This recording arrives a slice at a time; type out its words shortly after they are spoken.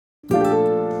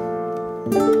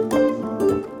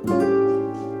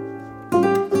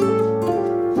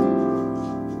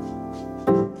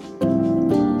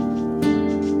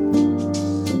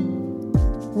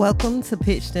Welcome to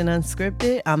Pitched and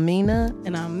Unscripted. I'm Mina.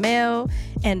 And I'm Mel.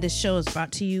 And the show is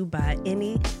brought to you by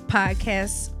any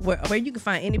podcast, where you can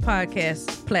find any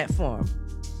podcast platform.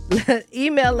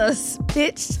 Email us,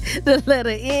 pitched, the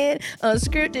letter N,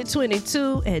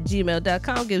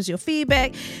 unscripted22@gmail.com. Give us your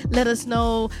feedback. Let us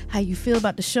know how you feel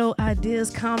about the show, ideas,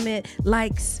 comment,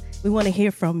 likes. We want to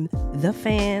hear from the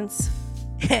fans.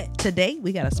 Today,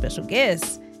 we got a special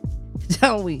guest,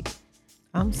 don't we?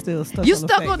 I'm still stuck. You on the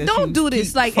stuck fact on? that Don't you do this.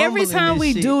 keep Like every fumbling time this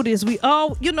we shit. do this, we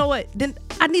all. You know what? Then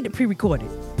I need it pre-recorded.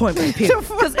 Point blank period.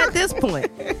 Because at this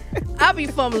point, I be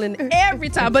fumbling every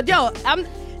time. But yo,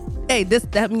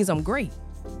 that means I'm great.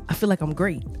 I feel like I'm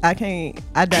great. I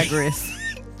digress.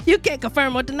 You can't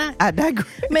confirm or deny. I digress.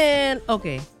 Man,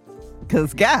 okay.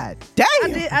 Cause God damn.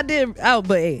 I did. Oh,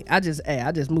 but I just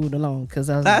moved along because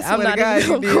I was I like, I'm swear not to God,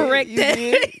 even gonna correct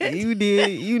that. You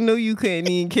did. You knew you couldn't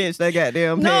even catch that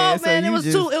goddamn No, pass. man,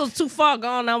 so it was too far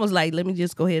gone. I was like, let me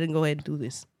just go ahead and do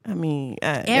this. I mean,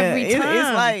 Every time.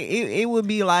 It's like it would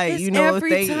be like, It's you know, if every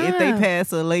they time.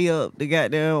 pass a layup, the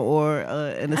goddamn or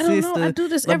an I assist don't know. I do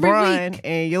this to every LeBron, week.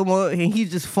 and he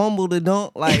just fumbled the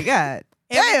dunk. Like God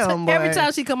damn, boy. Every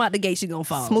time she come out the gate, she gonna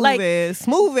fall. Smooth like, ass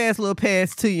little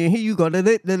pass to you, and here you go.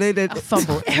 I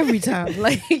fumble every time.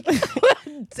 Like,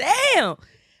 damn.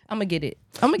 I'm gonna get it.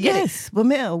 Yes, but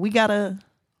Mel, we got a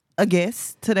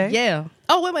guest today. Yeah.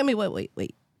 Oh,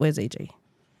 wait. Where's AJ?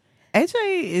 AJ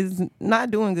is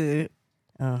not doing good.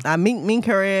 I mink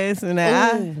her ass, and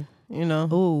I, you know.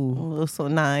 Ooh. So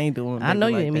nah, I ain't doing. I know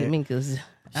you like ain't that. mean because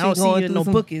I She don't see going you in through no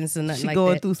some- bookings or nothing She like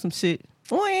going that. through some shit.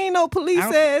 We ain't no police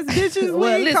I ass bitches. Well, we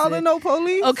ain't listen. calling no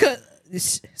police. Okay.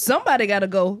 Somebody gotta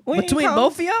go We ain't between call-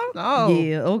 both of y'all. No.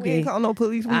 Yeah. We Okay. ain't call no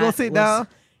police. We I gonna sit was- down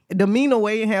the meaner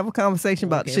way and have a conversation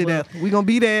about the Okay, shit well- out. We gonna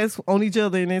beat ass on each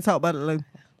other and then talk about it later.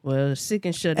 Well, sick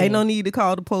and shut Ain't in. no need to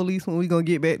call the police when we gonna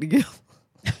get back together.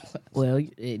 Well,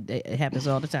 it happens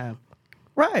all the time.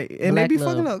 Right. And Black they be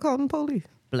love. fucking up calling the police.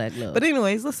 Black love. But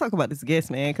anyways, let's talk about this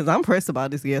guest, man, because I'm pressed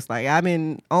about this guest. Like, I've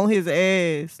been on his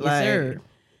ass, like, sir.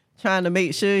 trying to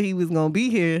make sure he was going to be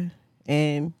here,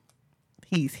 and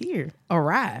he's here.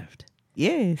 Arrived.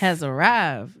 Yes. Has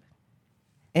arrived.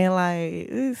 And, like,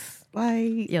 it's,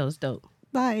 like, Yo, it's dope.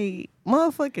 like,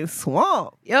 motherfucking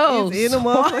Swamp. Yo, It's in the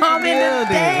Swamp motherfucking in the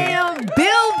building. damn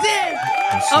building.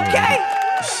 Okay.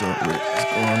 What's up, Rick? What's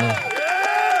going on?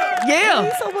 Yeah.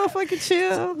 He's so motherfucking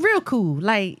chill. Real cool.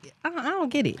 Like, I don't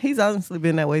get it. He's honestly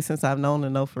been that way since I've known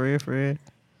him, though, for real.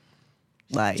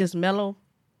 Like, Just mellow.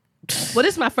 Well,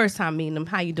 this is my first time meeting him.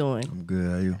 How you doing? I'm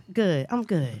good. How you? Good. I'm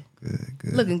good.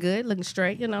 Good. Looking good. Looking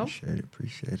straight, you know.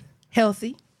 Appreciate it.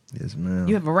 Healthy. Yes, ma'am.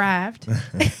 You have arrived.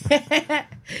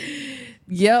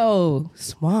 Yo,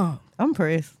 Swamp. I'm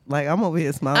pressed. Like, I'm over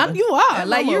here smiling. You are. That's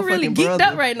Like, my you really motherfucking geeked brother.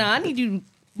 up right now. I need you to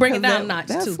bring it down a notch,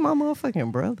 That's too. my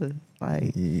motherfucking brother.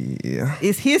 Like, Yeah.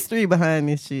 it's history behind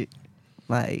this shit.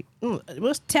 Like,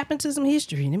 Let's tap into some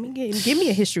history. Let me give me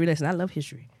a history lesson. I love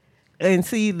history. and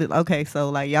see, okay, so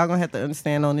like y'all gonna have to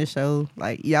understand on this show,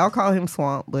 like y'all call him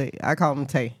Swamp, but I call him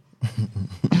Tay.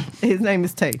 His name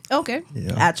is Tay. Okay.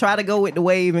 Yeah. I try to go with the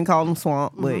wave and call him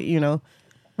Swamp, but you know,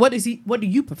 What do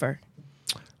you prefer?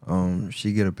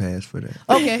 She get a pass for that.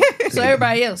 Okay. So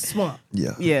everybody else, Swamp.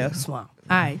 Yeah. yeah. Swamp.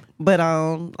 All right. But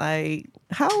like,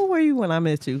 how old were you when I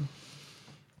met you?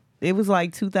 It was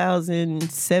like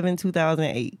 2007,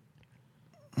 2008.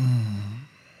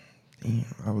 Damn,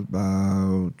 I was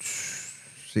about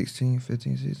 15,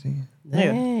 16. Yeah.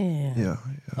 Damn. Yeah.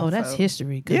 Oh, that's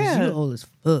history. Cause Yeah. you old as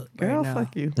fuck. Girl, right now.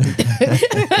 fuck you.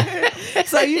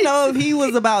 So, you know, if he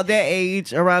was about that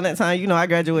age around that time, you know, I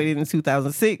graduated in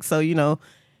 2006. So, you know,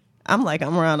 I'm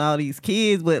around all these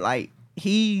kids, but like,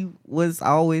 he was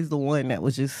always the one that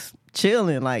was just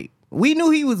chilling. Like, we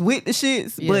knew he was with the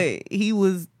shits, Yeah. but he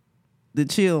was the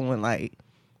chill one. Like,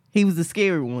 he was the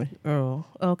scary one. Oh,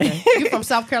 okay. You from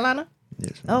South Carolina?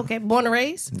 Yes. Ma'am. Okay. Born and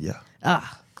raised? Yeah.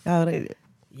 Ah. Oh,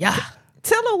 Yeah.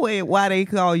 tell her why they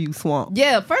call you Swamp.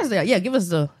 Yeah. First, yeah. Give us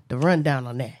the rundown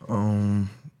on that.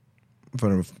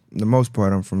 For the most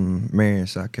part, I'm from Marion,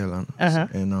 South Carolina, Uh-huh.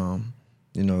 and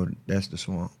you know, that's the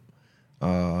swamp.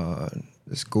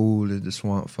 The school is the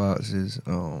Swamp Foxes.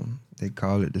 They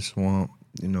call it the swamp.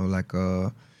 You know, like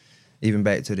even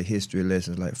back to the history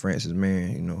lessons, like Francis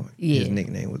Marion. You know, his Yeah.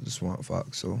 nickname was the Swamp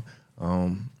Fox. So,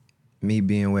 me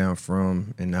being where I'm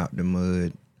from and out the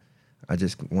mud, I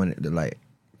just wanted to like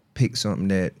pick something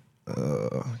that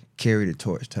carry the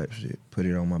torch type shit, put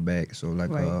it on my back. So like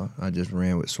Right. I just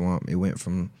ran with Swamp. It went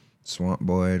from Swamp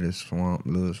Boy, the Swamp,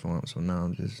 Lil Swamp. So now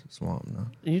I'm just Swamp now.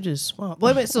 You just swamp.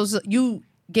 Wait a minute. So you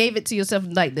gave it to yourself,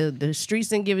 like the streets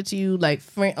didn't give it to you, like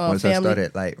friend, Once family.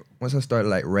 I started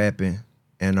like rapping,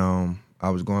 and I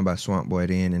was going by Swamp Boy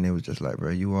then, and it was just like, bro,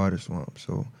 you are the Swamp.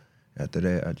 So after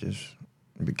that, I just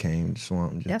became the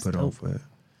Swamp and just That's put on dope. for it.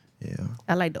 Yeah.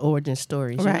 I like the origin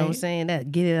stories. You know what I'm Right. saying?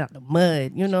 That get it out the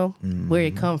mud. You know where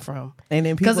it come from. And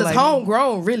then people Because it's like,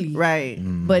 homegrown, really. right?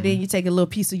 But then you take a little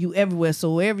piece of you everywhere.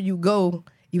 So wherever you go,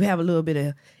 you have a little bit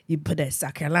of, you put that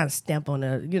South Carolina stamp on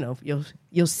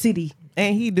your city.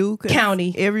 And he do 'cause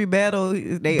County. every battle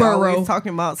they Borough. always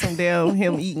talking about some damn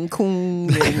him eating coon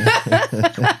and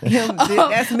him.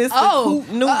 That's Mr. Oh.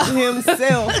 Coot Newt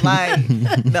himself. Like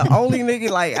the only nigga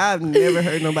like I've never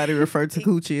heard nobody refer to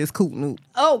Coochie as Coot Newt.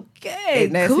 Okay.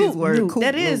 And that's his word, Newt. Coot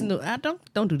That is Newt. new. I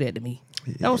don't do that to me.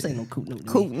 Don't say no Coot Newt. to me.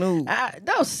 Coot Newt.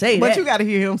 Don't say But that. you got to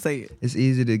hear him say it. It's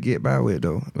easy to get by with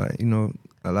though. Like, you know,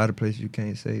 a lot of places you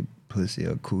can't say pussy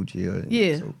or coochie or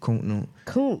Yeah. so Coot Newt.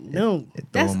 Coot Newt. it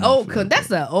throw That's 'em old. off a little That's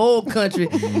that old country.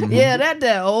 Yeah,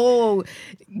 that old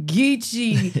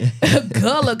Geechee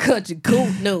Gullah country.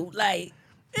 Coot Newt. Like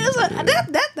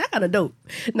that kind of dope.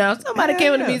 Now if somebody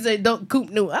came to me and said don't Coot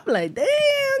Newt, I'm like, damn,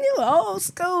 you old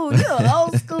school. You an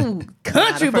old school Nah,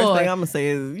 country the first boy. thing I'm gonna say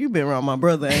is you been around my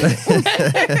brother. Ain't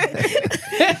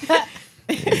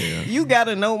you? You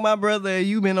gotta know my brother.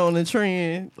 You been on the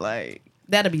trend. Like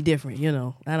That'll be different, you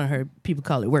know. I done heard people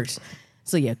call it worse.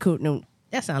 So yeah, Coot Newt.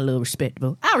 That sounds a little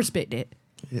respectable. I respect that.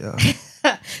 Yeah.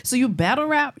 So you battle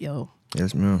rap, yo.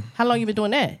 Yes, ma'am. How long you been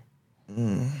doing that?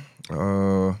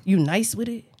 You nice with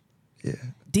it? Yeah.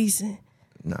 Decent?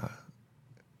 Nah.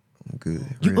 I'm good.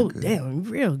 You, Real oh, good. damn,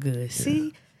 real good.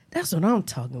 See? That's what I'm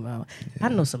talking about. I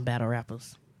know some battle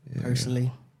rappers,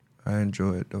 personally. I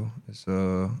enjoy it though.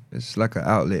 It's like an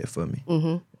outlet for me,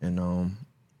 and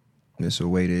it's a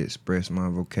way to express my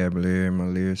vocabulary, my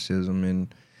lyricism,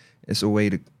 and it's a way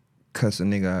to cuss a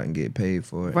nigga out and get paid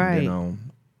for it. Right. And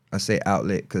then, I say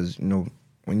outlet because you know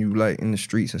when you like in the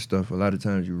streets and stuff, a lot of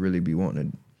times you really be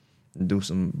wanting to do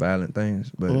some violent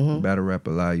things, but battle rap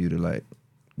allow you to like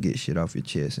get shit off your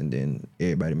chest, and then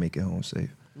everybody make it home safe.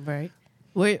 Right.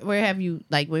 Where have you,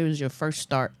 like, where was your first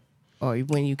start? Or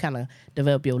when you kind of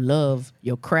develop your love,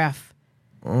 your craft?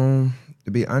 To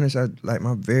be honest, I like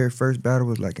my very first battle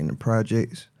was like in the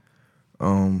projects,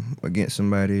 against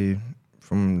somebody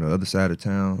from the other side of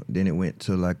town. Then it went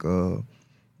to like little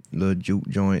juke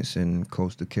joints in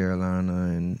Coastal Carolina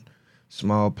and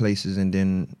small places, and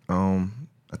then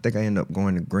I think I ended up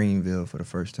going to Greenville for the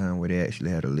first time where they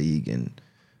actually had a league, and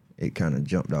it kind of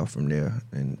jumped off from there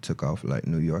and took off like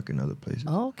New York and other places.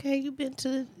 Okay, you've been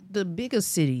to the bigger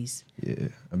cities. Yeah,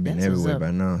 I've been That's what's everywhere up.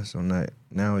 by now. So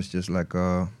now it's just like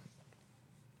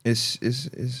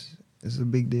it's a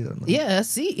big deal. Now. Yeah, I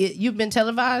see it. You've been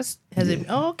televised? Has it?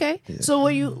 Oh, okay. Yeah. So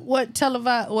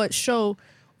what show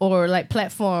or like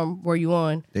platform were you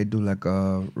on? They do like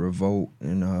Revolt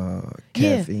and Yeah.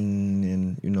 Caffeine,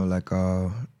 and you know like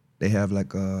they have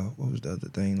like what was the other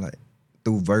thing, like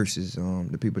through Versus,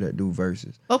 the people that do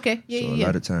Versus. Okay, yeah, So yeah, a yeah.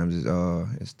 lot of times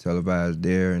it's televised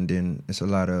there, and then it's a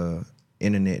lot of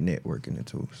internet networking it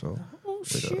too. So Oh, with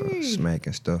shit. Smack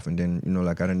and stuff, and then you know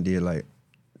like I done did like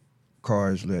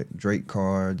cards like Drake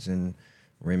cards and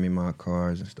Remy Ma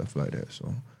cards and stuff like that.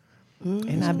 So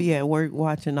and I be at work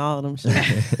watching all them shit.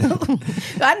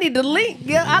 I need the link.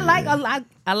 Yeah, I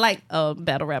like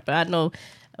battle rapper. I know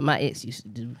my ex used to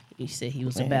do. He said he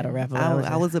was a battle rapper.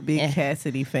 I was a big eh.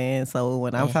 Cassidy fan, so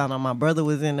when I found out my brother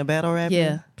was in the battle rapping,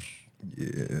 Yeah.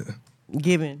 yeah,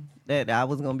 given that I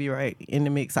was gonna be right in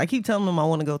the mix. I keep telling him I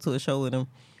want to go to a show with him,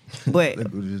 but look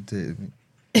who just texted me.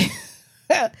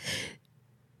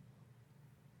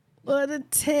 What did the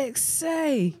text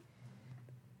say?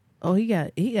 Oh, he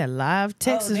got live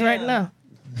texts Oh, right damn. now.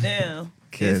 damn.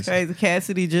 Cass- It's crazy.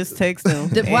 Cassidy just texted him.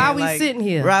 The- while And, we sitting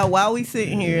here. Right, while we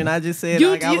sitting here, and I just said, You-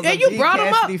 like, I you- was and a you big brought him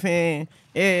up? Cassidy fan.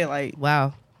 Yeah, like,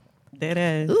 Wow. that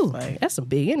ass. Ooh, like, that's some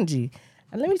big energy.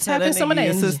 Let me tell tap in that some of nigga that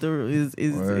your energy. sister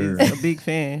is Word. a big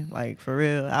fan. Like, for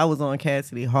real. I was on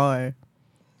Cassidy hard.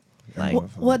 Like,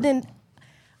 Well, then,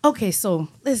 okay, so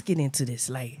let's get into this.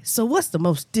 Like, so what's the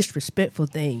most disrespectful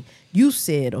thing you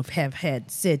said or have had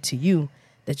said to you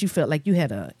that you felt like you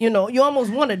had you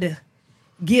almost wanted to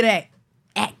get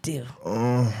active?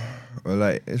 Well,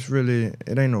 like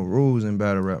it ain't no rules in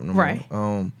battle rap no Right.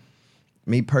 more.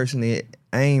 Me personally,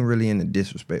 I ain't really in the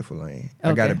disrespectful lane. I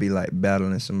Okay. gotta be like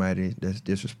battling somebody that's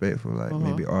disrespectful, like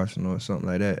maybe Arsenal or something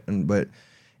like that. But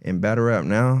in battle rap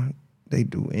now, they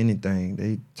do anything.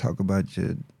 They talk about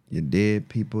your dead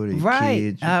people, your Right.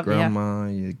 kids, your Yeah. grandma.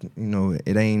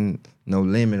 It ain't no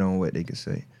limit on what they can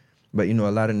say. But you know,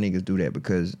 a lot of niggas do that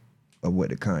because of what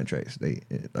the contracts they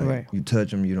like. Right. You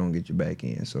touch them, you don't get your back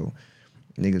in. So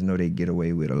niggas know they get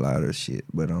away with a lot of shit.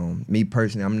 But me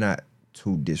personally, I'm not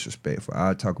too disrespectful.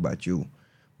 I'll talk about you.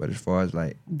 But as far as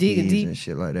like Digging kids deep. and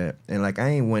shit like that, and like I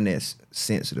ain't one that's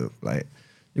sensitive. Like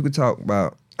you could talk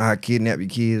about I kidnap your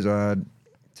kids or I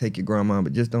take your grandma,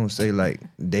 but just don't say like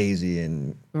Daisy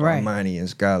and Right. Armani and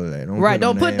Skylar. Like, Right,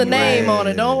 don't put the name on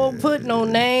it. Yeah. Don't put no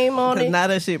name on it. Now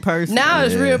that shit personal. Now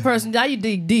it's Yeah. real personal. Now you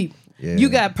dig deep. Yeah. You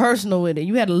got personal with it.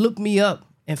 You had to look me up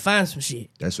and find some shit.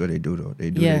 That's what they do though.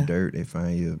 They do Yeah. their dirt. They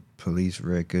find your police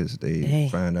records. They Dang.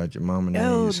 find out your mama name.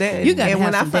 Oh, your that, school. You gotta and have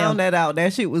when I some found damn that out,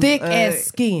 that shit was Thick ass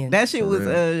skin. That shit was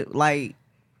real. like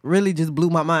really just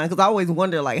blew my mind because I always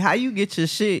wonder like how you get your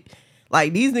shit.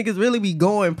 Like these niggas really be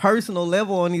going personal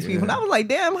level on these people. And I was like,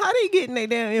 damn, how they getting their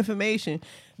damn information?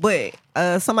 But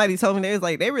somebody told me they was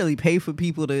like they really pay for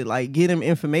people to like get them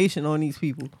information on these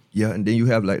people. Yeah, and then you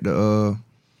have like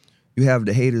you have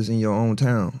the haters in your own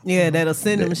town. Yeah, that'll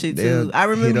send them They- shit they'll too. I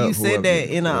remember hit you up said whoever. that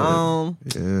in a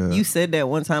Yeah. you said that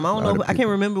one time. I don't Lot know. of I can't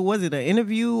people. remember. Was it an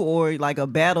interview or like a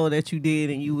battle that you did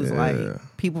and you was Yeah. like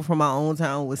people from my own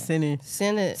town was sending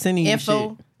Sending you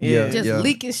info. shit. Yeah. Just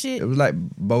leaking shit. It was like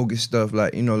bogus stuff,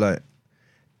 like, you know, like,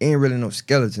 ain't really no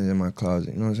skeletons in my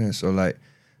closet, you know what I'm saying? So, like,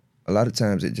 a lot of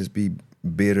times it just be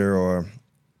bitter or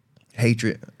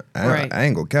hatred. Right. I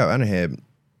ain't gonna count. I done had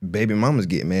baby mamas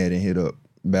get mad and hit up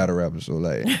battle rappers, so,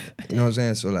 like, you know what I'm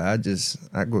saying? So, like,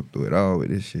 I go through it all with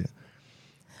this shit.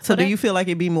 So do you feel like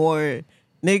it be more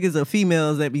niggas or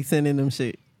females that be sending them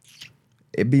shit?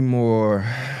 It be more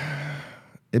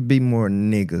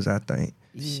niggas, I think.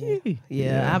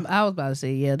 Yeah, I was about to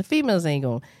say, yeah, the females ain't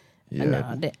gonna.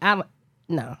 Yeah.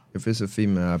 No, If it's a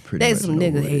female, I pretty they much some know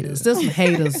nigga who it haters. is. There's some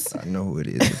haters. I know who it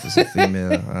is. If it's a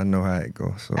female, I know how it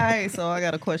goes. So All right, so I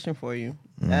got a question for you.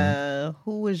 Mm-hmm.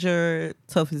 Who was your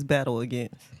toughest battle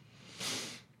against?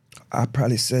 I'd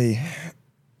probably say,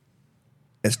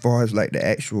 as far as like the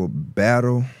actual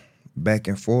battle back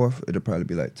and forth, it'll probably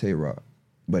be like Tay-Rock.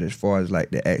 But as far as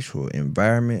like the actual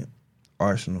environment,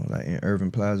 Arsenal, like in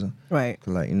Irving Plaza, Right,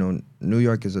 'cause, like, you know, New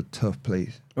York is a tough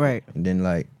place. right. And then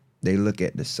like they look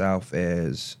at the South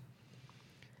as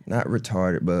not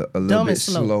retarded, but a little Dumb and bit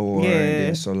slow. slower. Yeah. And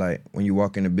then so like when you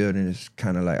walk in the building, it's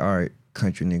kind of like, all right,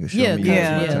 country nigga, show Yeah, me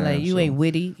yeah, yours one time. like you So- ain't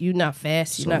witty, you not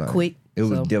fast, you so, not like, quick. It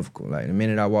was so. difficult. Like the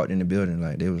minute I walked in the building,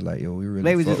 like they was like, yo, we really.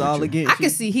 They was fuck just with all you. against I can you.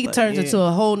 see he But, turns yeah. into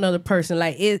a whole nother person.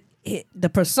 Like the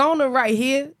persona right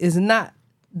here is not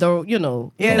the Yeah,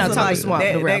 we're not so, talking like, swamp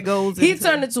that- the rap. that goes He into-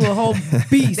 turned into a whole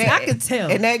beast. That- I could tell.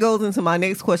 And that goes into my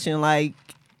next question, like,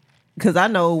 because I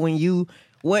know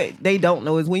what they don't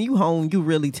know is when you home, you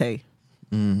really Tay.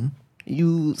 Mm-hmm.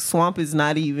 You swamp is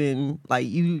not even like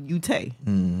you Tay.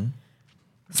 Mm-hmm.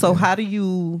 So how do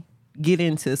you get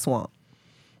into swamp?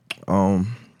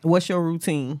 What's your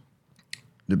routine?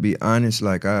 To be honest,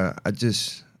 like I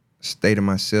just stay to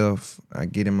myself. I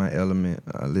get in my element.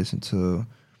 I listen to,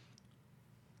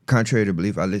 contrary to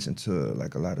belief, I listen to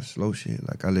like a lot of slow shit.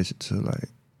 Like I listen to like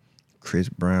Chris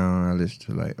Brown. I listen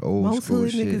to like old Most school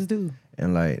hood shit. niggas do.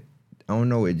 And like I don't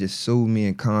know, it just soothed me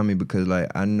and calmed me because like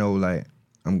I know like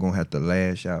I'm gonna have to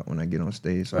lash out when I get on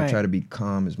stage. So I Right. try to be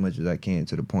calm as much as I can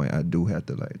to the point I do have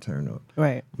to like turn up.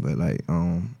 Right. But like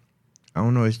I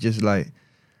don't know, it's just like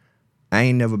I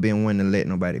ain't never been one to let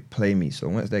nobody play me. So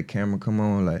once that camera come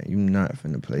on, like you not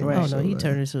finna play Right. me. oh So, no, he like,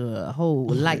 turned into a whole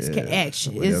lights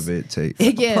action. Whatever it takes.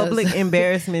 Yes. Public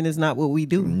embarrassment is not what we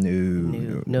do.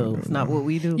 No. It's not what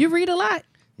we do. You read a lot.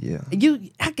 Yeah.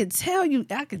 I could tell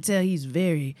he's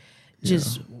very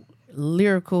just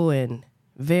lyrical and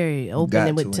very open Got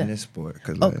and to with in this sport.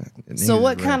 Cause, Oh, like, so niggas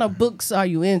what kind rap. of books are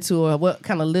you into, or what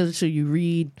kind of literature you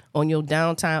read on your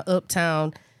downtown,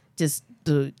 uptown, just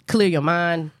to clear your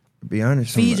mind, To be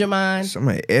honest, feed your mind? Some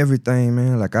of everything,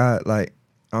 man. Like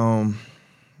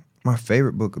my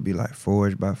favorite book would be like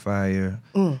Forged by Fire.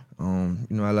 Mm.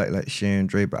 You know, I like Sharon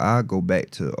Draper. I go back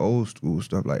to old school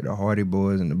stuff like the Hardy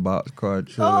Boys and the Boxcar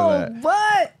Triller. Like,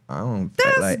 what? I don't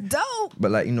That's like, dope.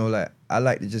 but like, you know, like I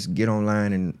like to just get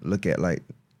online and look at like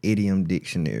idiom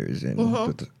dictionaries and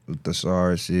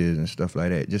thesauruses and stuff like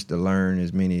that, just to learn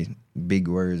as many big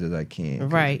words as I can.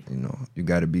 'Cause, Right. You know, you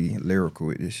got to be lyrical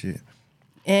with this shit.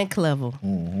 And clever,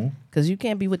 Mm-hmm. because you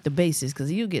can't be with the basics,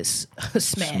 because you get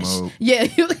smashed. Smoked. Yeah,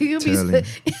 you Telling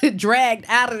be dragged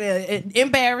out of there, and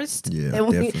embarrassed. Yeah,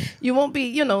 and definitely. you won't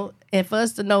be, and for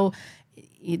us to know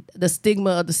the stigma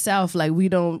of the South, like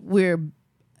we're,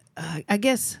 I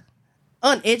guess,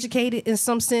 uneducated in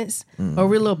some sense, or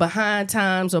we're a little behind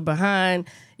times, or behind,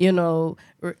 I don't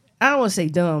want to say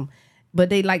dumb, but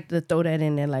they like to throw that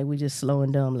in there, like we just slow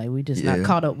and dumb, like we just not Yeah.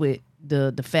 caught up with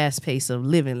the fast pace of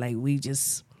living, like we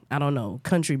just I don't know,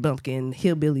 country bumpkin,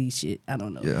 hillbilly shit. I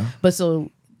don't know. Yeah. But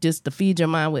so just to feed your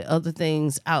mind with other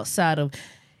things outside of,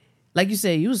 like you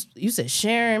said, you said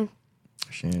Sharon.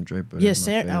 Sharon Draper. Yes, that's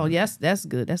my Sharon. Oh, favorite. yes, that's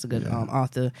good. That's a good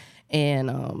author.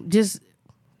 And just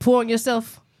pouring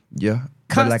yourself. Yeah.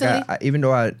 But like Constantly? I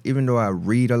even though I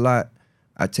read a lot,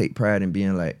 I take pride in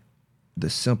being like the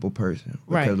simple person.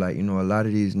 Because Right. like, you know, a lot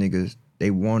of these niggas,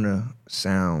 they wanna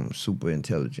sound super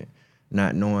intelligent.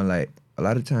 Not knowing like a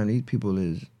lot of time these people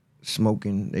is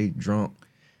smoking, they drunk.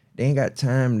 They ain't got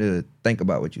time to think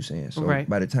about what you're saying. So Right.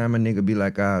 by the time a nigga be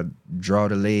like, I'll draw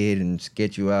the lead and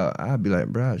sketch you out, I'll be like,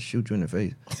 bro, I'll shoot you in the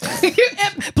face.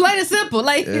 Plain and simple.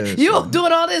 Like, Yeah, you so-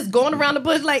 doing all this, going around the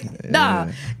bush, like, nah.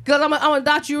 Because I'm going to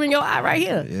dot you in your eye right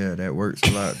here. Yeah, that works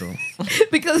a lot though.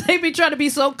 Because they be trying to be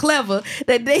so clever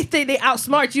that they think they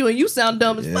outsmart you and you sound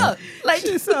dumb as Yeah. fuck. Like,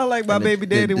 It sound like my And baby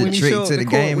daddy when he trick showed to up the the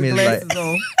court game with is glasses like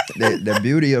on. the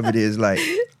beauty of it is like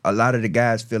a lot of the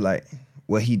guys feel like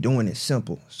what he doing is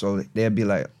simple, so they'll be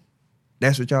like,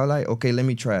 "That's what y'all like? Okay, let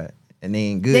me try it." And they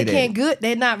ain't good. they at can't it. good.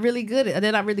 They're not really good at it.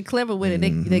 They're not really clever with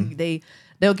it.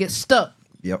 They'll get stuck.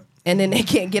 Yep. And then they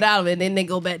can't get out of it. And then they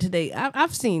go back to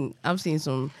I've seen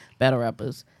some battle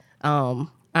rappers.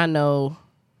 I know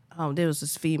there was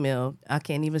this female. I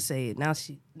can't even say it now.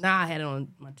 I had it on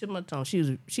my tip of my tongue.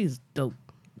 She's dope.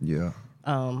 Yeah.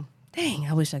 Dang,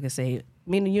 I wish I could say it.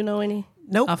 Mina, you know any?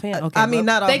 Nope. Offhand? Okay. I mean,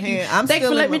 well, not thank offhand. you. I'm Thank you still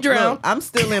for in letting me my- drown. look, I'm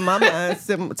still in my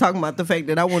mind talking about the fact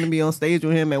that I want to be on stage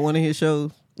with him at one of his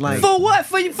shows. Like, For what?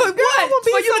 For what? I'm gonna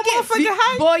be For you so to get motherfucking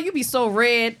hype. boy, you be so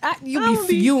red. You I'm be gonna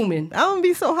be- fuming. I'm gonna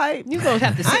be so hyped. You gonna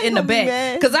have to I sit ain't in the gonna be back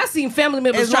mad. because I seen family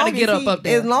members trying to get up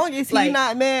there. As long as he's Like-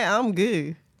 not mad, I'm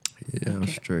good. Yeah, I'm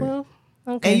straight. Well,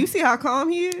 okay. And you see how calm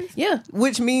he is? yeah.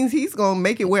 Which means he's gonna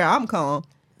make it where I'm calm.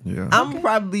 Yeah. I'm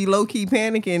probably low key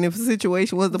panicking if a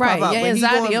situation was to Right, pop out. your but he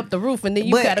anxiety going- up the roof, and then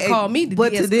you got to call me to but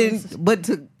to de-escalate. but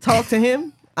to talk to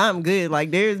him, I'm good.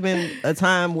 Like there's been a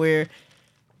time where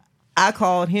I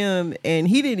called him and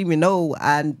he didn't even know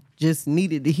I just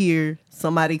needed to hear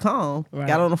somebody calm. Right.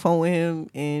 Got on the phone with him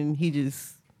and he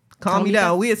just calmed Calm me you down.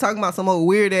 down? We were talking about some old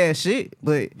weird ass shit,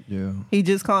 but Yeah. he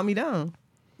just calmed me down,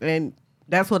 and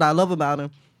that's what I love about him.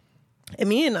 And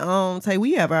me and Tay,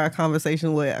 we have our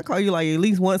conversation. What I call you like at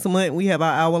least once a month. We have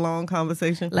our hour-long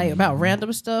conversation. Like about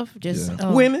random stuff, just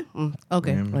Yeah. Women.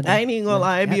 Okay, Women. well, I ain't even gonna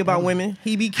lie, it be about women.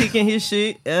 He be kicking his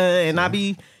shit, and I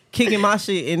be kicking my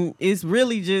shit, and it's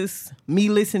really just me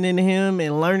listening to him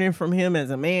and learning from him as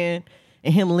a man,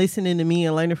 and him listening to me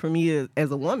and learning from me as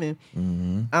a woman.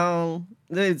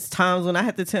 There's times when I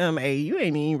have to tell him, "Hey, you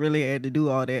ain't even really had to do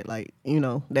all that. Like, you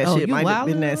know, that Oh, shit you might have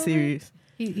been wildin' that on serious."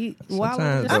 He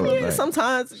Sometimes, I though, mean, like,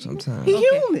 sometimes sometimes. he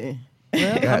Okay. human.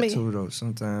 Well, Got I mean, to though.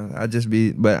 Sometimes I just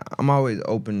be, but I'm always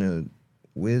open to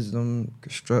wisdom,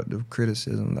 constructive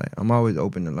criticism. Like I'm always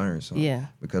open to learn something. Yeah.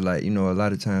 Because like, you know, a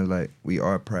lot of times like we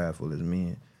are prideful as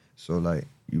men, so like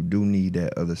you do need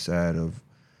that other side of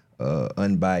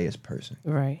unbiased person.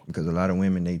 right. Because a lot of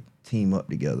women, they team up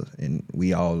together and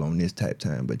we all on this type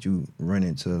time, but you run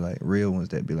into like real ones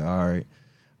that be like, all right,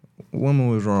 woman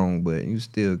was wrong, but you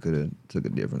still could have took a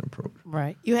different approach.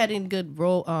 Right. You had any good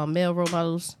male role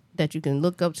models that you can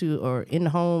look up to or in the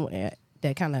home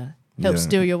that kind of help Yeah.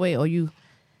 steer your way, or you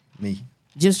Me.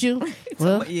 just you?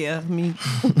 Well, Yeah, me.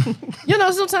 you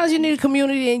know, sometimes you need a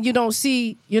community and you don't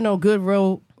see, good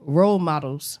role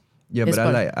models. Yeah, It's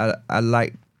but funny. I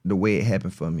like the way it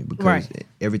happened for me because Right.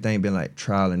 everything been like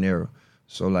trial and error.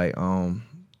 So like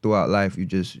throughout life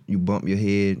you bump your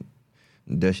head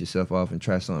and dust yourself off and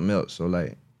try something else. So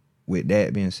like with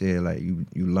that being said, like you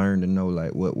learn to know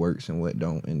like what works and what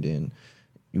don't, and then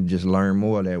you just learn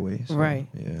more that way. So, Right.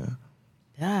 Yeah.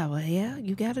 Ah, well, yeah,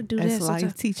 you got to do That's that. life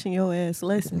sometimes. teaching your ass I'm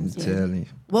lessons. telling you.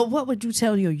 Well, what would you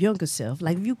tell your younger self?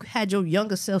 Like if you had your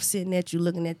younger self sitting at you,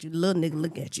 looking at you, little nigga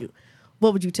looking at you,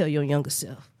 what would you tell your younger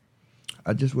self?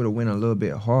 I just would have went a little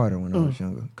bit harder when I was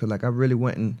younger. Cause like I really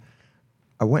wasn't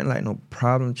like no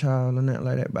problem child or nothing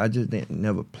like that, but I just didn't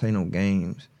never play no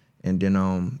games. And then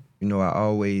I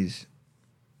always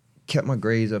kept my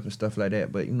grades up and stuff like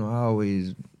that, but I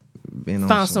always been on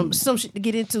Found some shit to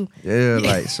get into. yeah,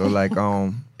 like so like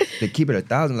to keep it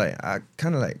 1,000, like I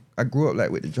kinda like I grew up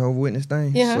like with the Jehovah's Witness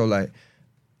thing. Yeah. So like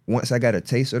once I got a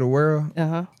taste of the world,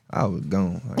 I was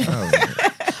gone. Like, I was,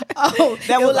 Oh,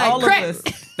 That it was like all crack. of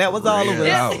us. That was all of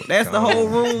Yeah. us. That's the whole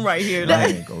room right here. I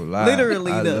Like, ain't gonna lie.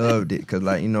 literally, I though. loved it because,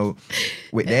 like,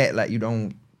 with that, like,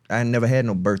 I never had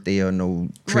no birthday or no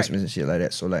Christmas and shit like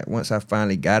that. So, like, once I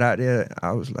finally got out there,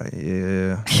 I was like,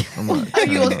 yeah, I'm out. Oh,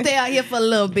 you gonna stay out here for a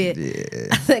little bit? Yeah.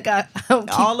 I think I'm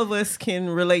keep, all of us can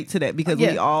relate to that because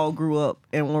Yeah. we all grew up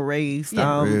and were raised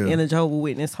Yeah. Real. in a Jehovah's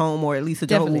Witness home or at least a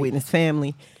Definitely. Jehovah's Witness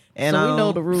family. And So we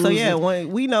know the rules. So yeah,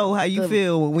 when we know how you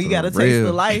feel when we got a taste real.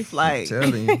 of life. Like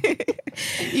Telling you.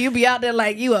 You be out there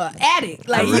like you a addict.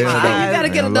 Like you real. gotta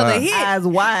get Man, another lie. hit. eyes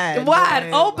wide, Wide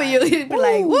man. open. You be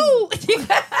like, woo.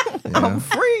 I'm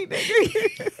free,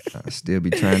 nigga. I still be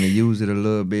trying to use it a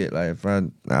little bit. Like if I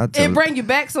tell It bring you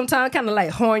back sometimes, kind of like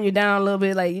horn you down a little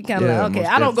bit. Like you kind of Yeah, like, okay, most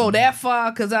I don't go definitely. that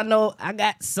far because I know I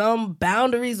got some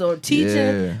boundaries or teaching.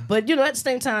 Yeah. But you know, at the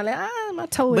same time, like my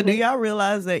toe. But in do it. y'all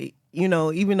realize that, you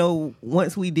know, even though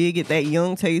once we did get that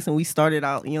young taste and we started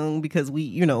out young because we,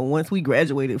 you know, once we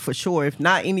graduated for sure, if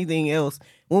not anything else,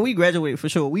 when we graduated for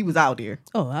sure, we was out there.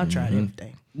 Oh, I tried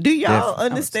everything. Do y'all Definitely.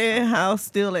 understand how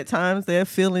still at times that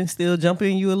feeling still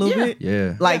jumping you a little Yeah. bit?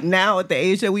 Yeah. Like now at the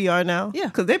age that we are now? Yeah.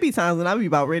 Because there be times when I be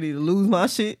about ready to lose my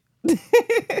shit.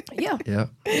 Yeah, Yeah.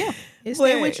 it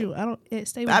stay But with you. It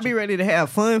stay with I be you. ready to have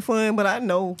fun, but I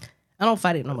know I don't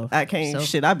fight it no more. I can't. So,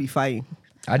 Shit, I be fighting.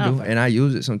 I do, and I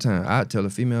use it sometimes. I tell a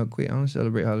female, "Quit. I don't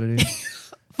celebrate holidays."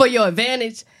 for your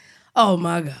advantage. Oh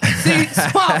my God! See,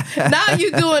 Swamp, now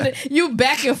you doing it. You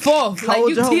back and forth like Hold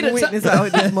you Jehovah's teeter. Witness out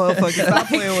with this motherfucker. Stop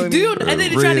playing with Do me. you, and then they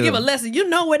trying to Real. give a lesson. You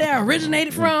know where that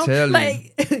originated from? telling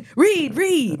Like,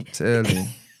 read. Tell you,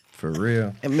 for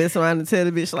real. And mess around and tell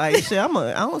the bitch like, shit, I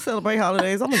don't celebrate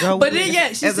holidays. I'm a Jehovah's But then Witness. yeah,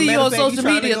 she As a see you matter on of fact, social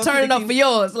trying to media go to turning the up for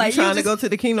yours. Like trying you to just, go to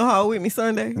the Kingdom Hall with me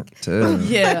Sunday. Tell you.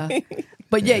 yeah.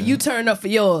 But yeah, you turn up for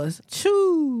yours,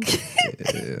 Choo.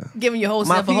 Yeah. giving your whole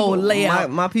self a whole layout.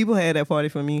 my people had that party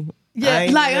for me. Yeah,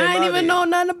 I ain't even know. know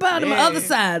nothing about it. My Yeah.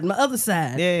 other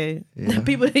side. Yeah.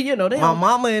 People, you know, they My don't-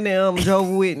 mama and them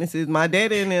Jehovah's Witnesses. My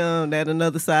daddy and them that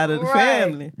another side of the Right.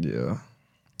 family. Yeah.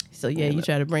 So yeah, you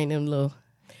try to bring them little,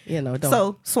 you know, don't.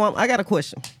 So Swamp, I got a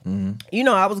question. You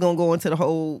know, I was gonna go into the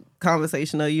whole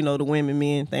conversation of, you know, the women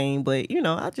men thing, but you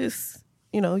know, I just,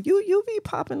 you know, you be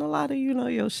popping a lot of, you know,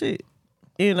 your shit.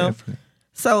 You know? Definitely.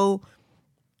 So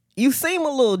you seem a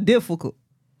little difficult.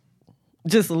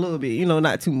 Just a little bit, you know,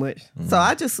 not too much.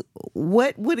 So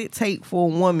what would it take for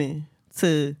a woman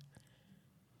to,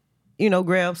 you know,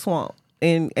 grab Swamp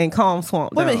and calm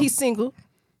Swamp Wait a down? minute, he's single.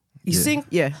 He's Yeah. single.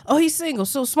 Yeah. Oh, he's single.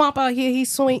 So Swamp out here,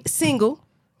 he's single.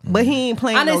 But he ain't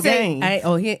playing I didn't no say.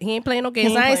 games. He ain't playing no games.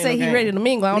 He ain't I ain't playing say no he ready games. to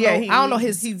mingle. I don't Yeah, know. I don't know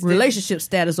his he's relationship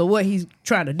status or what he's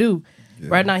trying to do.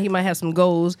 Right now, he might have some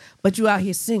goals, but you out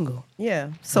here single. Yeah.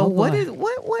 So Oh, what boy. is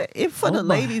what if for Oh, the boy.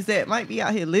 ladies that might be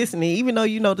out here listening, even though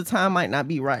you know the time might not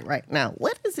be right now,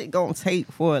 what is it gonna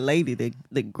take for a lady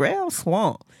to grab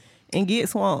Swamp and get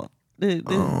Swamp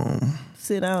to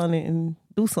sit down and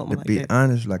do something To like be that?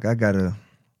 honest, like I gotta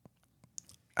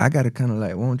kind of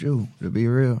like want you to be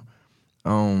real.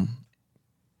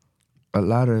 A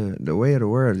lot of the way of the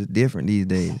world is different these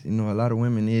days. You know, a lot of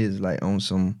women is like on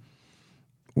some,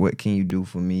 what can you do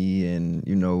for me? And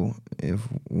you know, if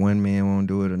one man won't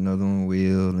do it, another one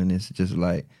will. And it's just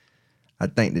like, I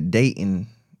think the dating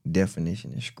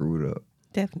definition is screwed up.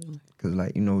 Definitely. Cause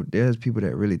like, you know, there's people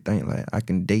that really think like I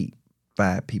can date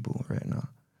 5 people right now.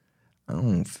 I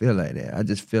don't feel like that. I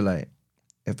just feel like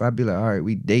if I be like, all right,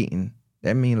 we dating,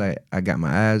 that mean like I got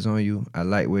my eyes on you. I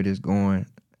like where this going,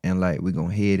 and like we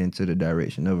gonna head into the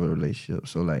direction of a relationship.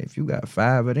 So like if you got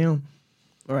 5 of them,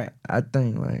 Right. I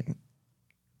think like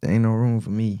there ain't no room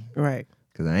for me. Right.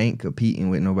 Cause I ain't competing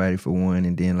with nobody for one.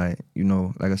 And then like, you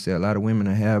know, like I said, a lot of women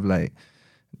that have like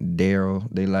Daryl,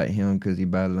 they like him because he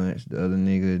buy lunch. The other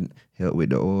nigga help with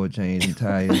the oil change and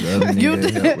tires. The other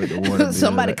nigga help with the water bill.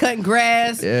 Somebody Like, cutting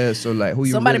grass. yeah, so like who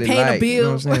you Somebody really paying a like, you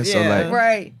know what I'm bill. saying? Yeah. So like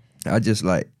Right. I just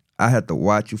like I have to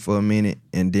watch you for a minute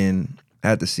and then I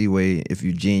have to see if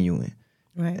you genuine.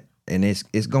 Right. And it's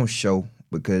gonna show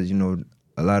because, you know,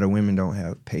 a lot of women don't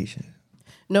have patience.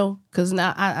 No, because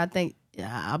now I think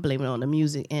I blame it on the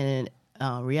music and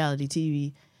reality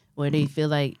TV where they feel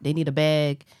like they need a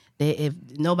bag. If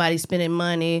nobody's spending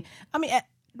money, I mean,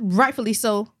 rightfully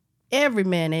so. Every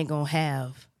man ain't gonna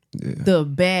have the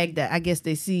bag that I guess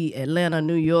they see Atlanta,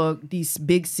 New York, these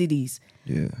big cities.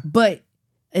 Yeah. But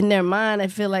in their mind, I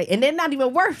feel like, and they're not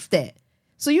even worth that.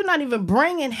 So you're not even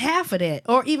bringing half of that,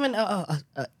 or even a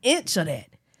inch of that.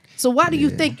 So why do you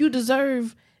think you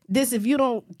deserve this if you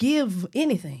don't give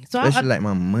anything? So Especially like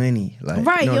my money. Like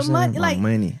right, you know your what I'm money, saying? like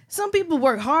My money. some people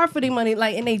work hard for their money,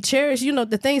 like, and they cherish, you know,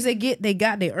 the things they get,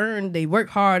 they earned, they work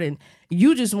hard, and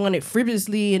you just want it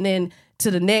frivolously, and then to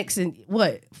the next, and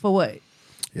what for what?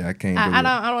 Yeah, I can't do I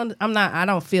it.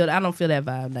 don't feel that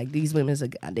vibe. Like these women,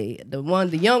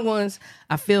 the young ones,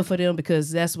 I feel for them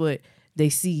because that's what they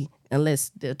see,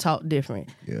 unless they're taught different.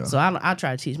 Yeah. So I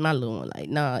try to teach my little one like,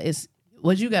 nah, it's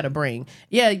what you got to bring.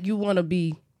 Yeah, you want to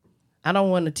be. I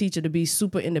don't want to teach her to be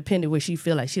super independent where she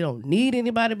feel like she don't need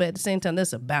anybody, but at the same time,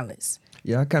 that's a balance.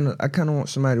 Yeah, I kind of want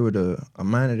somebody with a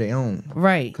mind of their own.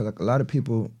 Right. Cause like a lot of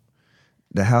people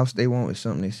the house they want is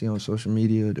something they see on social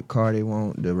media. The car they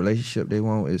want, the relationship they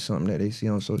want is something that they see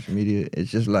on social media.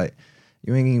 It's just like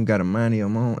you ain't even got a mind of your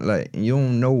own. Like you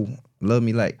don't know love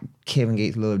me like Kevin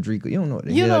Gates love Dreka. You don't know what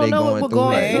the hell they going through.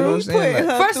 Like, you know what I'm saying?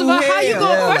 Like, First of all, how you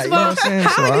go? First of all,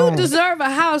 how you deserve a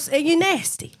house and you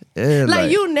nasty? Yeah, like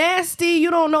you nasty.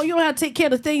 You don't know. You don't have to take care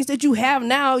of the things that you have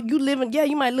now. You living. Yeah,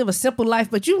 you might live a simple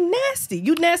life, but you nasty.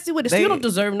 You nasty with it. So you don't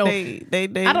deserve no. I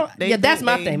don't. Yeah, that's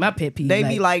my thing. My pet peeve. They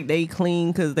be like they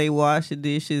clean because they wash the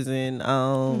dishes and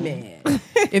man.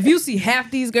 If you see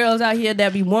half these girls out here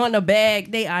that be wanting a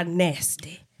bag, they are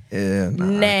nasty. Yeah,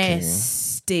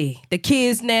 nasty. The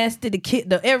kids nasty.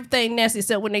 The everything nasty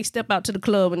except when they step out to the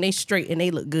club and they straight and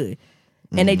they look good,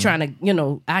 and they trying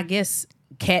to I guess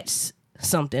catch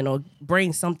something or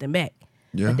bring something back.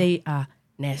 Yeah, but they are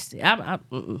nasty. I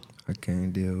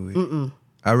can't deal with it.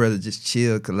 I'd rather just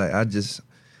chill because like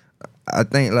I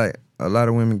think like a lot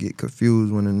of women get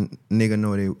confused when a nigga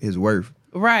know his worth.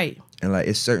 Right. And like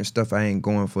it's certain stuff I ain't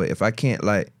going for. If I can't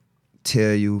like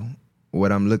tell you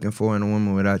what I'm looking for in a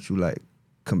woman without you like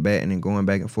combating and going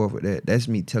back and forth with that, that's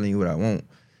me telling you what I want.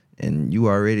 And you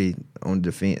already on the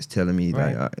defense telling me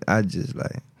like I just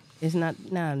like it's not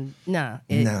nah.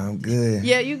 I'm good.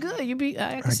 Yeah, you good. You be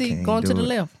I can see going to the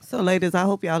left. So ladies, I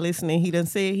hope y'all listening. He done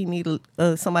said he need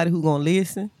somebody who gonna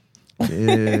listen.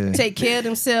 Yeah. Take care of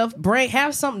themselves.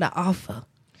 Have something to offer.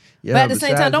 Yeah, but at the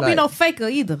same time, don't be no faker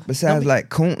either. Besides like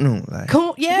Kuntnu,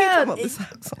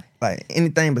 like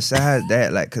anything besides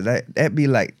that, like cause that be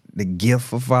like the gift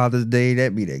for Father's Day.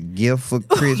 That be the gift for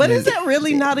Christmas. But is that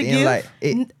really not a gift? Like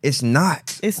it's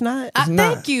not. It's not.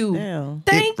 Thank you. Damn.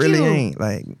 Thank you. It really ain't.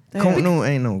 Like Kuntnu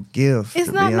ain't no gift. It's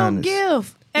not no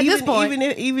gift. At this point,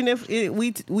 even if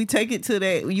we take it to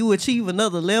that, you achieve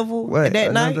another level what?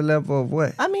 That night. Another level of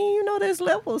what? I mean, there's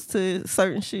levels to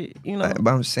certain shit. But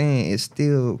I'm saying it's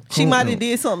still. She might have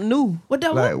did something new. What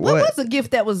was a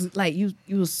gift that was like you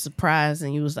was surprised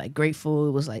and you was like grateful?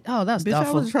 It was like, oh, that's bitch.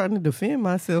 thoughtful. I was trying to defend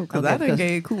myself because I done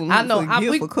gave Kuntnu a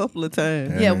gift a couple of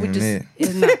times. Yeah, we just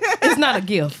it's not a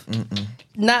gift.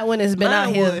 Not when it's been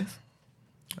out here.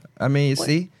 I mean,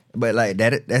 see, but like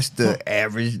that's the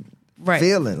average. Right.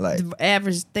 Feeling like the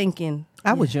average thinking.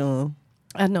 I was young.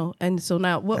 I know. And so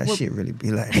now what shit really be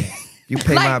like you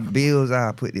pay my bills,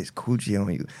 I'll put this coochie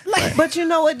on you. Like, but you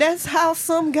know what? That's how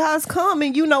some guys come.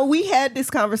 And we had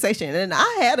this conversation and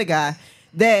I had a guy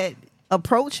that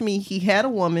approached me. He had a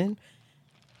woman.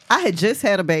 I had just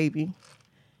had a baby.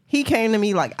 He came to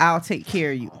me like, I'll take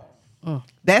care of you.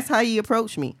 That's how he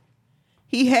approached me.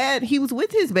 He was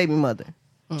with his baby mother.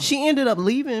 She ended up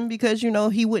leaving because,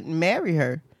 he wouldn't marry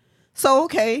her. So,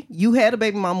 okay, you had a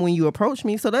baby mama when you approached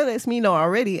me. So that lets me know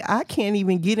already I can't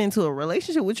even get into a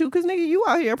relationship with you because, nigga, you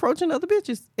out here approaching other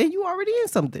bitches and you already in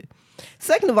something.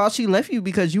 Second of all, she left you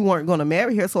because you weren't going to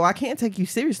marry her. So I can't take you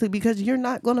seriously because you're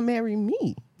not going to marry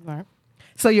me. Right.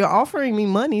 So you're offering me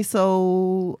money.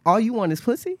 So all you want is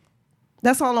pussy?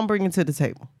 That's all I'm bringing to the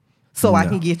table. So I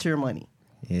can get your money.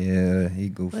 Yeah, he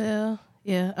goofy. Well,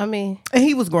 yeah, I mean. And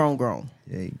he was grown.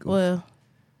 Yeah, he goofy. Well.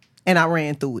 And I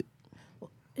ran through it.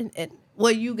 And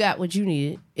you got what you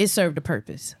needed. It served a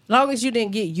purpose. As long as you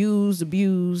didn't get used,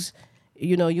 abused,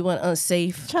 you weren't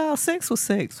unsafe. Child sex was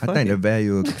sex. I think the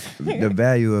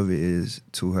value of it is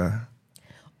too high.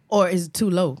 Or is it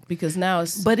too low? Because now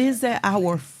it's. But is that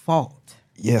our fault?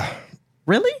 Yeah.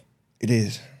 Really? It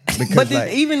is. Because but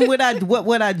even what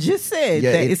I just said,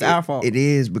 that it's our fault. It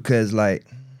is because like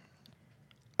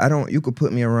you could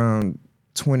put me around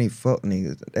 20 fuck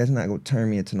niggas. That's not gonna turn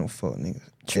me into no fuck niggas.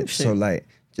 True so shit. like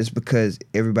just because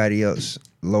everybody else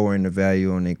lowering the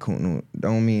value on their Kuntnu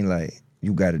don't mean like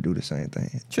you got to do the same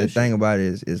thing. True the thing about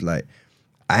it is like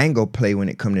I ain't gonna play when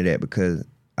it come to that because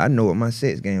I know what my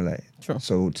sex game like. True.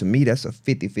 So to me that's a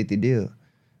 50-50 deal.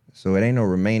 So it ain't no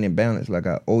remaining balance like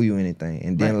I owe you anything.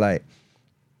 And then like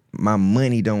my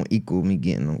money don't equal me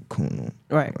getting on Kuntnu.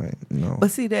 Right. No. But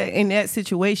see that in that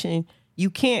situation, you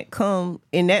can't come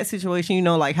in that situation,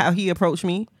 like how he approached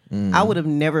me. I would have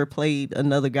never played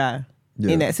another guy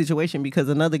in that situation because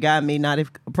another guy may not have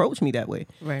approached me that way.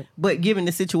 Right. But given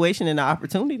the situation and the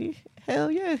opportunity, hell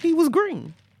yeah, he was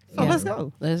green. So let's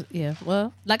go.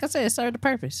 Well, like I said, it served a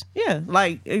purpose. Yeah.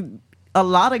 Like a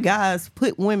lot of guys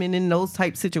put women in those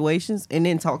type situations and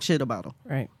then talk shit about them.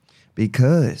 Right.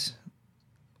 Because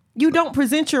you don't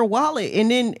present your wallet and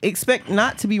then expect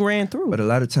not to be ran through. But a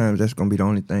lot of times that's gonna be the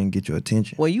only thing get your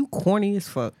attention. Well, you corny as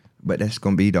fuck. But that's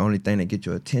gonna be the only thing that get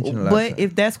your attention. A lot but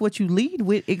if that's what you lead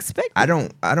with, expect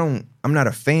it. I'm not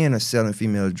a fan of selling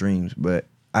female dreams, but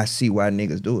I see why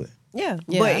niggas do it. Yeah.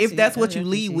 But if that's what you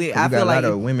lead with, I feel like a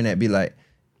lot of women that be like,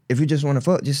 if you just want to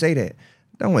fuck, just say that.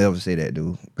 Don't ever say that,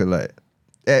 dude. Cause like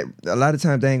a lot of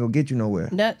times they ain't gonna get you nowhere.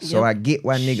 So I get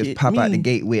why niggas Shit, pop out the me.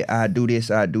 gate with I do this,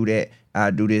 I do that,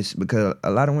 I do this, because a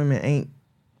lot of women ain't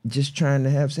just trying to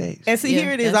have sex. And see, Yeah,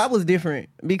 here it is. that's- I was different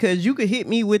because you could hit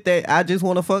me with that I just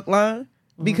want to fuck line.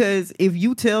 Because if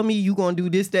you tell me you gonna do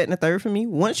this, that, and the third for me,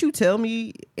 once you tell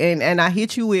me and I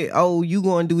hit you with, oh, you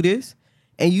gonna do this,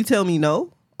 and you tell me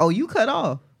no, oh, you cut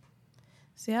off.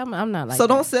 See, I'm not like So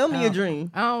that. don't sell me I a don't-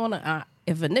 dream. I don't want to.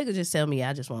 If a nigga just tell me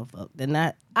I just want to fuck, then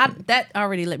that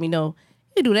already let me know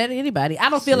you do that to anybody. I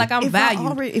don't feel like I'm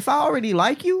valued. If I already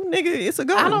like you, nigga, it's a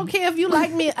go. I don't care if you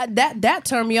like me. That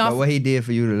turned me But off. what he did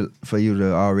for you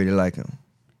to already like him.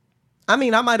 I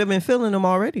mean, I might have been feeling him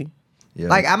already. Yeah.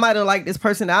 Like I might have liked this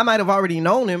person. I might have already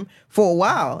known him for a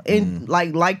while and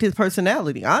liked his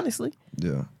personality. Honestly,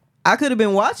 Yeah. I could have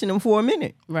been watching him for a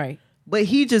minute, Right. but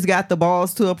he just got the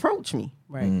balls to approach me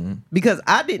Right. because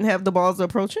I didn't have the balls to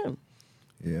approach him.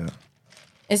 Yeah.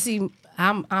 And see,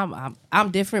 I'm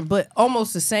different, but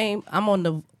almost the same. I'm on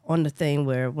the thing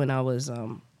where when I was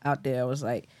out there, I was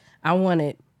like,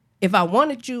 if I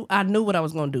wanted you, I knew what I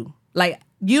was gonna do. Like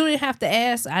you didn't have to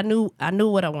ask. I knew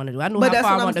what I wanted to do. I knew But how that's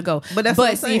far I what wanted to go. but that's what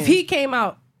I'm see, if saying. he came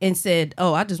out and said,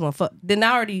 "Oh, I just want to fuck," then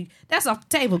that's off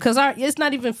the table because it's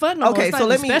not even fun no more. Okay, It's so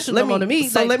not even special no more to me.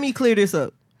 So Like, let me clear this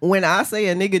up. When I say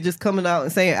a nigga just coming out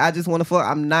and saying I just want to fuck,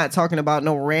 I'm not talking about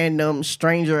no random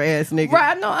stranger ass nigga.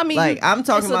 right? No, I mean, Like I'm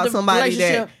talking it's a about somebody that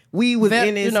relationship. we was Vet,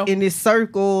 in this you know. in this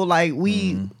circle. Like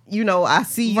we, I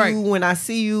see you Right. when I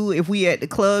see you. If we at the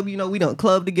club, we done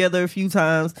club together a few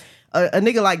times. A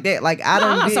nigga like that, like I No,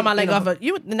 don't. I'm not been, talking about like you know, off of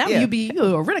you. Now Yeah.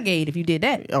 you a renegade if you did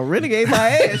that. a renegade my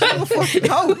ass. You a fucking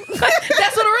hoe.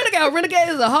 That's what a renegade. A renegade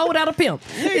is a hoe without a pimp.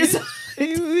 It's,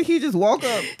 he just walk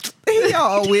up. He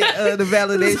all with the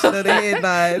validation of the head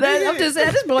nod. I'm just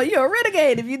saying, this boy, you're a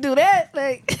renegade if you do that.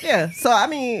 Like, Yeah, so I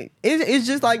mean, it's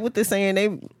just like what they're saying.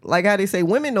 They like how they say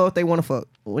women know if they want to fuck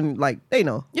when like they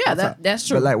know. yeah, that's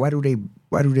true. But like, why do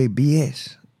they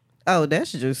BS? Oh,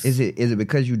 that's just Is it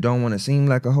because you don't want to seem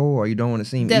like a hoe or you don't want to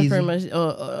seem That's easy? pretty much.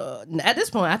 At this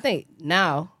point, I think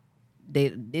now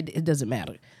it doesn't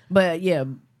matter. But yeah,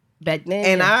 back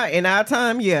then, in our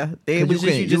time, yeah, it was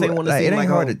just you just ain't want to like, seem it ain't like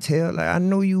hard hoe. to tell. Like I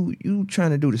know you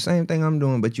trying to do the same thing I'm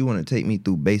doing, but you want to take me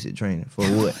through basic training for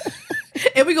what?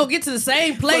 and we gonna get to the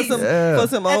same for place.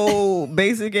 some old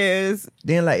basic ass.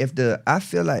 Then like I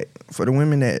feel like for the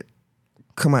women that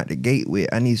come out the gate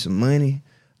with I need some money,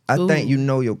 I think your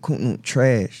kuntnut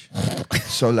trash.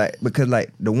 So like because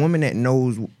like the woman that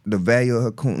knows the value of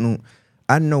her kuntnut,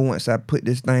 I know once I put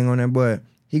this thing on that boy,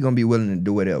 he gonna be willing to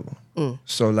do whatever.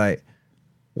 So like,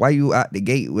 why you out the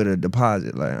gate with a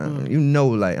deposit? Like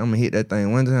like I'm gonna hit that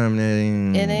thing one time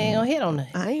and and they ain't gonna hit on it.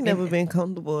 I ain't never been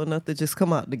comfortable enough to just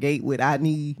come out the gate with I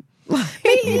need. Me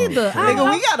either.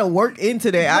 Nigga, we gotta work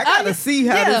into that. I gotta see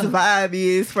how yeah. this vibe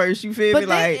is first. You feel me? But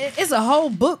Like it's a whole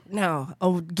book now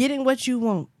of getting what you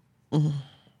want.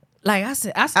 Like I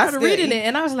said, I started still- reading it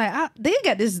and I was like, they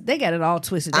got it all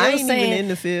twisted. They I was ain't saying even in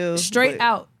the field. straight but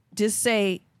out. Just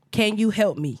say, "Can you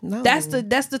help me?" No. That's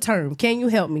the term. Can you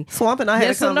help me? Swamp and I had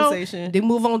Yes a or no? conversation Then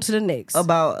move on to the next.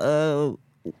 about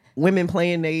women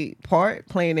playing their part,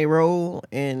 playing their role,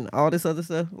 and all this other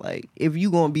stuff. Like if you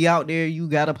gonna be out there, you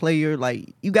gotta play your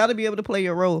you gotta be able to play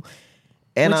your role.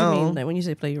 And What you mean? Like when you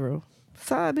say play your role?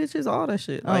 side bitches, all that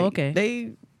shit. Oh, Like, okay.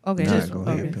 They Okay, Nah, just go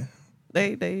okay. ahead, man.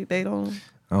 they don't.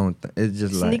 I don't. It's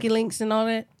just Sneaky like links and all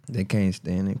that. they can't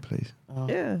stay in their place.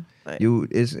 Yeah. Like,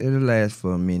 It'll last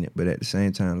for a minute, but at the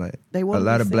same time, like They a wanna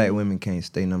lot be of black seen. women can't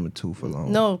stay number 2 for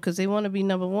long. No, because they want to be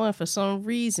number one for some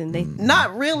reason. They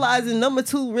not realizing number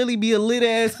 2 really be a lit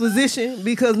ass position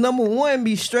because number 1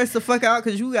 be stressed the fuck out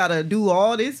because you gotta do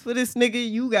all this for this nigga.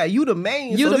 You the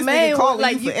main. you so the this man nigga calling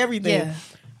like you for everything. Yeah,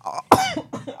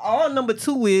 All number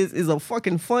 2 is a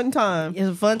fucking fun time it's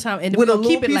a fun time, and with we're a gonna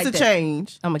little keep it piece like of that.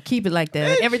 change. I'm gonna keep it like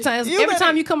that. Bitch, Every time you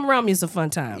better- you come around me, it's a fun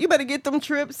time. You better get them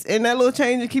trips and that little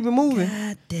change and keep it moving.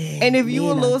 God dang, And if you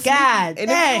a Nina. little sneaky, God and if you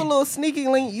dang. a little sneaky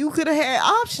link, you could have had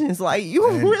options. Like you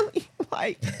really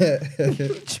like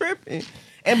you tripping,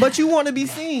 but you want to be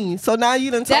seen. So now you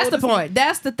done. Told That's the this- point.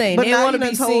 That's the thing. But They now want you to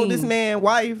done be told seen. this man,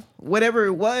 wife, whatever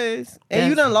it was, and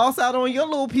you That's- done lost out on your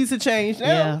little piece of change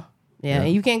now. Yeah,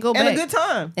 and you can't go And back. a good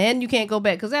time. And you can't go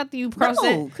back because after you cross No,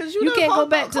 that, because you done can't go cost-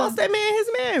 back to cost that man his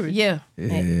marriage. yeah.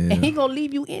 Yeah. And he gonna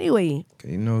leave you anyway.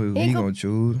 You know Ain't he go- gonna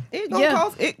choose. It gonna Yeah.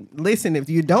 cost it. Listen, if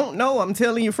you don't know, I'm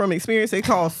telling you from experience, it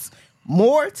costs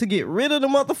more to get rid of the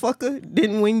motherfucker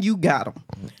than when you got him.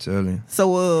 I'm telling you.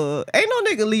 So ain't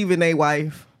no nigga leaving their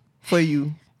wife for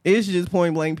you. It's just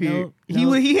point blank period.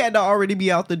 Nope. He had to already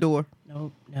be out the door.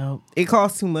 Nope. It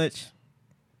costs too much.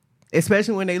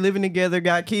 Especially when they living together,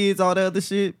 got kids, all the other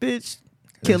shit. Bitch,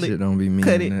 Kill That it. shit don't be mean.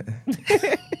 Cut it.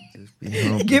 Just be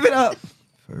humble. Give it up.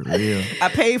 For real. I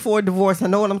paid for a divorce. I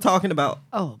know what I'm talking about.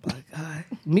 Oh my God.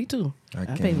 Me too. I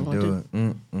paid can't for one do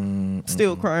too. it.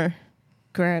 Still crying.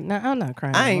 Crying. No, I'm not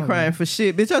crying. I ain't crying for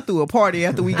shit. Bitch, I threw a party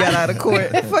after we got out of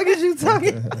court. The fuck is you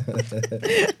talking?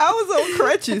 I was on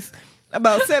crutches.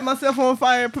 About set myself on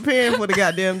fire preparing for the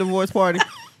goddamn divorce party.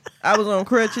 I was on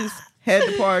crutches, had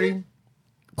the party.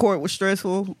 Court was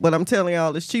stressful, but I'm telling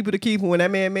y'all, it's cheaper to keep when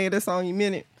that man made that song, you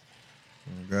meant it.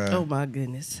 God. Oh my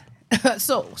goodness.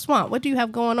 So, Swamp, what do you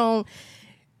have going on?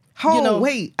 Oh,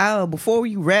 wait. Before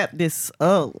we wrap this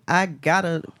up, I got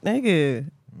a nigga.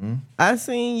 I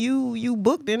seen you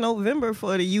booked in November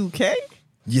for the UK.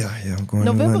 Yeah, I'm going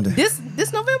to November? London. This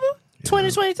November?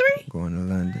 2023? Going to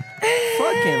London.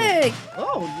 Fucking. Hey.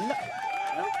 Oh,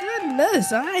 no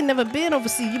goodness. I ain't never been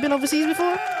overseas. You been overseas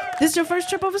before? This your first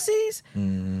trip overseas?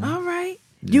 All right.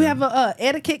 You have a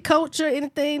etiquette coach or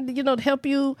anything, to help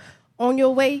you on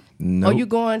your way? Nope. Or you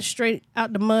going straight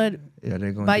out the mud Yeah,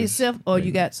 they're going by yourself? Or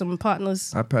you got some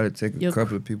partners? I probably take a Your-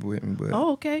 couple of people with me, but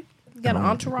Oh, okay. You got an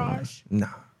entourage? nah.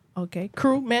 Okay.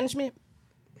 Crew management?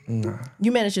 Nah.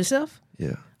 You manage yourself?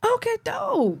 Yeah. Okay,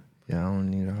 dope. Yeah, I don't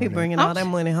need all He that. bringing all that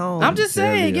money home. I'm just tell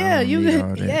saying, you, I yeah, don't you need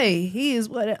all that. hey, he is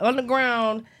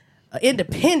underground,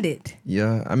 independent.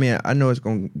 Yeah, I mean, I know it's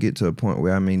gonna get to a point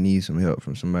where I may need some help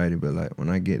from somebody, but like when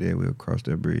I get there, we'll cross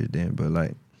that bridge then. But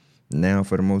like now,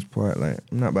 for the most part, like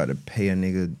I'm not about to pay a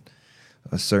nigga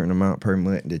a certain amount per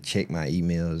month to check my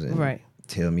emails and Right.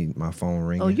 tell me my phone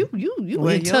ringing. Oh, you well,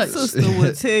 in your touch. sister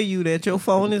would tell you that your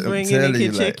phone is I'm ringing and telling can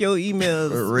you, check like, your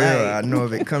emails. For real, I know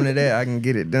if it come to that, I can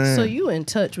get it done. So you in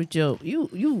touch with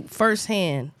you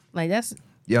firsthand. Like that's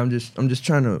Yeah, I'm just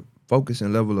trying to focus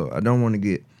and level up. I don't want to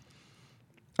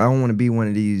be one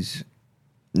of these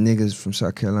niggas from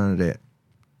South Carolina that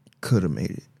could have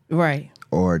made it right.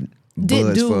 or Didn't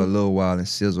buzz do- for a little while and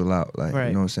sizzle out. Like, Right.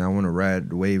 you know what I'm saying? I want to ride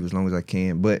the wave as long as I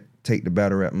can, but take the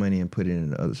battle rap money and put it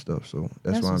into other stuff. So that's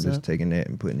That's why I'm what's just up. taking that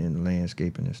and putting it in the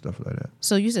landscaping and stuff like that.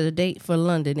 So you said the date for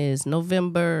London is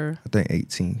November I think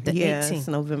 18. the Yeah, 18th. it's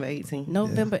November 18th.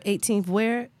 November 18th.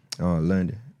 Where?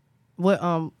 London. What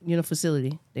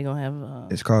facility? They gonna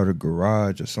have It's called a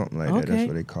garage or something like that. Okay. That's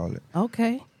what they call it.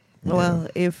 okay. Well,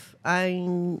 if I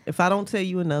don't tell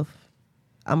you enough,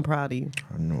 I'm proud of you.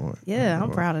 I know it. Yeah, I know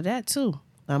I'm it. proud of that too.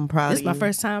 I'm proud This of is my you.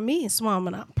 first time meeting Swam,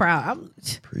 and I'm proud.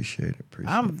 Appreciate it.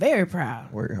 I'm very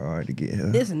proud. Work hard to get here.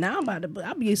 Listen, now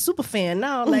I'll be a super fan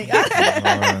now. Like, Work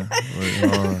hard.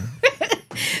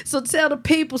 so tell the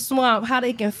people, Swamp, how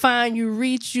they can find you,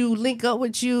 reach you, link up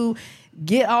with you,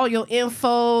 get all your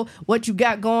info, what you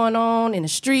got going on in the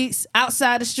streets,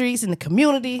 outside the streets, in the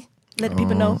community. Let the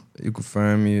people know. You can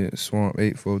find me at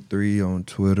Swamp843 on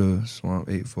Twitter,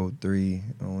 Swamp843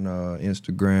 on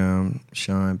Instagram,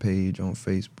 Shine Page on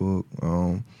Facebook.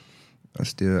 I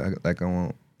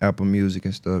on Apple Music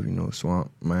and stuff,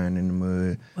 Swamp Mind in the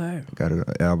Mud. Word. I got an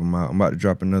album out. I'm about to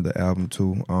drop another album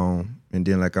too. And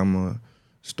then I'm gonna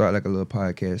start a little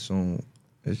podcast soon.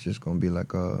 It's just gonna be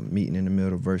like a meeting in the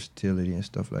middle of versatility and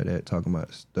stuff like that, talking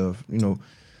about stuff,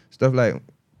 stuff like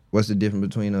what's the difference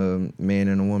between a man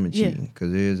and a woman Yeah. cheating?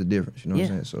 Because there is a difference, you know what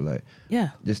Yeah. I'm saying? So Yeah.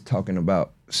 just talking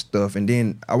about stuff, and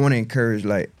then I want to encourage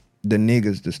the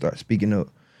niggas to start speaking up,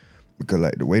 because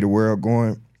the way the world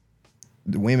going,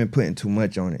 the women putting too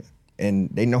much on it, and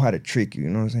they know how to trick you. You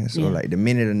know what I'm saying? So Yeah. the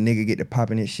minute a nigga get to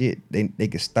popping his shit, they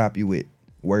can stop you with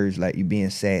words like you being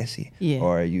sassy, Yeah.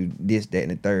 or you this, that,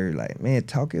 and the third. Like, man,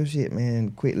 talk your shit, man.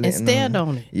 Quit letting stand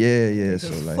on it. Yeah. So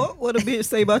Fuck what a bitch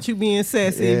say about you being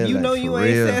sassy. Yeah, if you know for you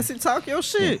ain't real. sassy, talk your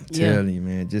shit. Yeah. telling you,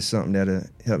 man, just something that'll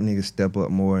help niggas step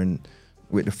up more and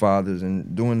with the fathers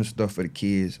and doing the stuff for the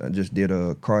kids. I just did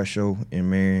a car show in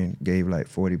Marion, gave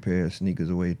 40 pair of sneakers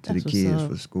away to That's the kids what's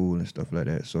up. for school and stuff like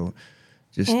that. So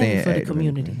just And staying for the active in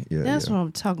community. Yeah, That's yeah. what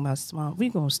I'm talking about, Swamp. We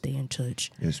gonna stay in touch.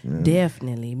 Yes, man.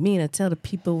 Definitely. Mina, tell the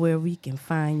people where we can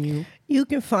find you. You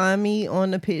can find me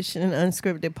on the Pitched and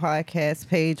Unscripted podcast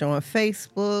page on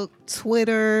Facebook,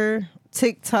 Twitter,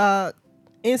 TikTok,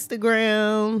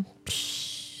 Instagram.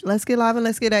 Let's get live and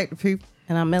let's get active, people.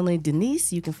 And I'm Melanie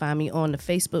Denise. You can find me on the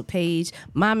Facebook page,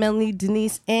 My Melanie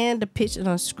Denise, and the Pitched and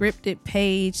Unscripted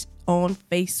page on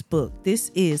Facebook.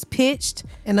 This is Pitched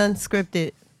And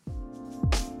Unscripted.